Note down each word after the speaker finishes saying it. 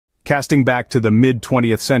Casting back to the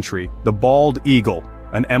mid-20th century, the bald eagle,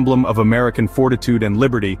 an emblem of American fortitude and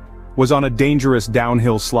liberty, was on a dangerous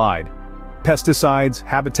downhill slide. Pesticides,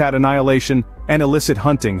 habitat annihilation, and illicit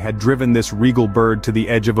hunting had driven this regal bird to the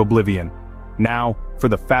edge of oblivion. Now, for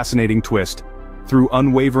the fascinating twist. Through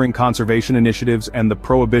unwavering conservation initiatives and the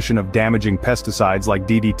prohibition of damaging pesticides like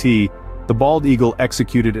DDT, the bald eagle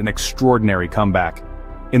executed an extraordinary comeback.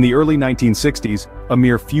 In the early 1960s, a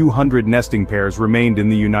mere few hundred nesting pairs remained in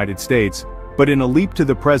the United States, but in a leap to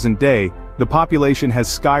the present day, the population has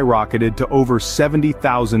skyrocketed to over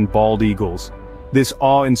 70,000 bald eagles. This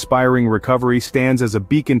awe-inspiring recovery stands as a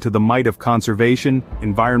beacon to the might of conservation,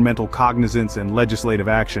 environmental cognizance, and legislative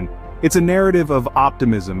action. It's a narrative of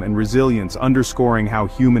optimism and resilience underscoring how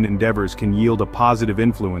human endeavors can yield a positive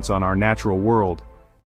influence on our natural world.